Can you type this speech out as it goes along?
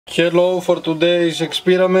Hello, for today's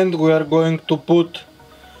experiment we are going to put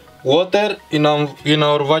water in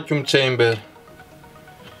our vacuum chamber.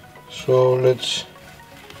 So let's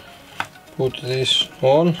put this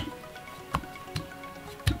on.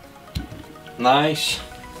 Nice.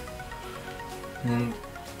 And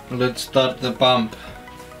let's start the pump.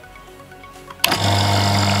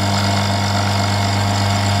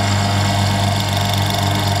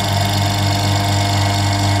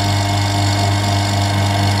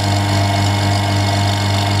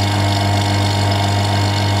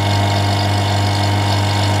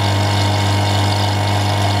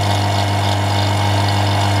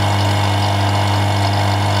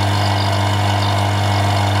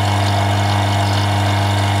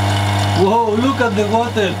 Whoa, look at the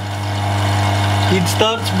water! It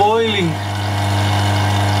starts boiling.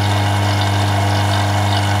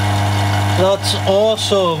 That's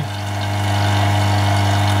awesome!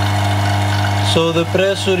 So the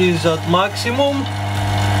pressure is at maximum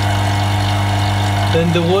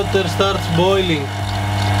and the water starts boiling.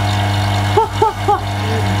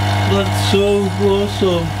 That's so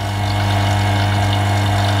awesome!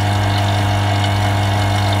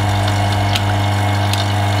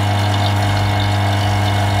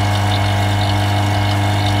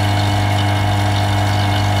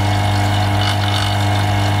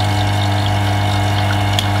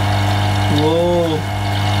 Whoa,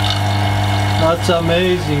 that's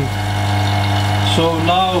amazing. So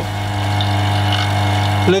now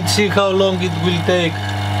let's see how long it will take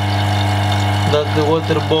that the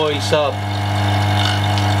water boils up.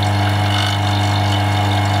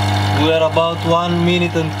 We are about 1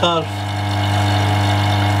 minute and a half.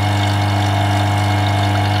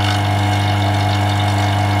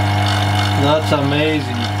 That's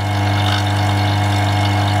amazing.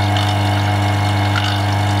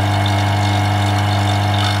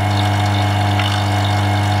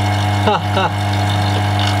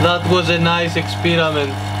 That was a nice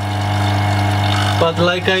experiment, but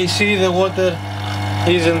like I see, the water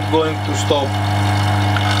isn't going to stop,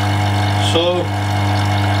 so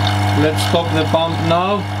let's stop the pump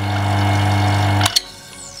now.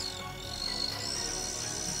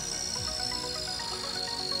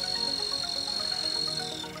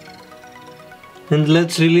 And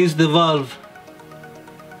let's release the valve.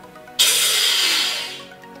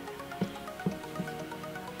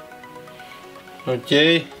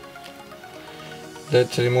 Okay,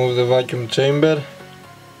 let's remove the vacuum chamber.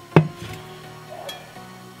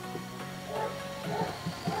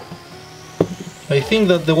 I think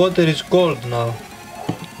that the water is cold now.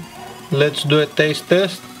 Let's do a taste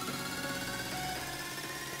test.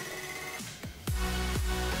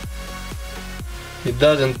 It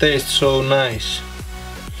doesn't taste so nice.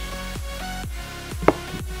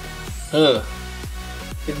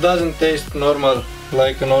 It doesn't taste normal,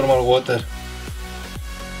 like normal water.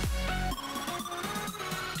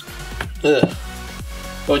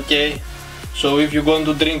 Okay, so if you're going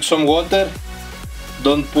to drink some water,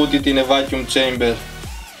 don't put it in a vacuum chamber.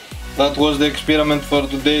 That was the experiment for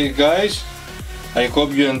today, guys. I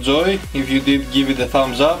hope you enjoy. If you did, give it a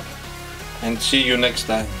thumbs up and see you next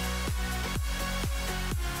time.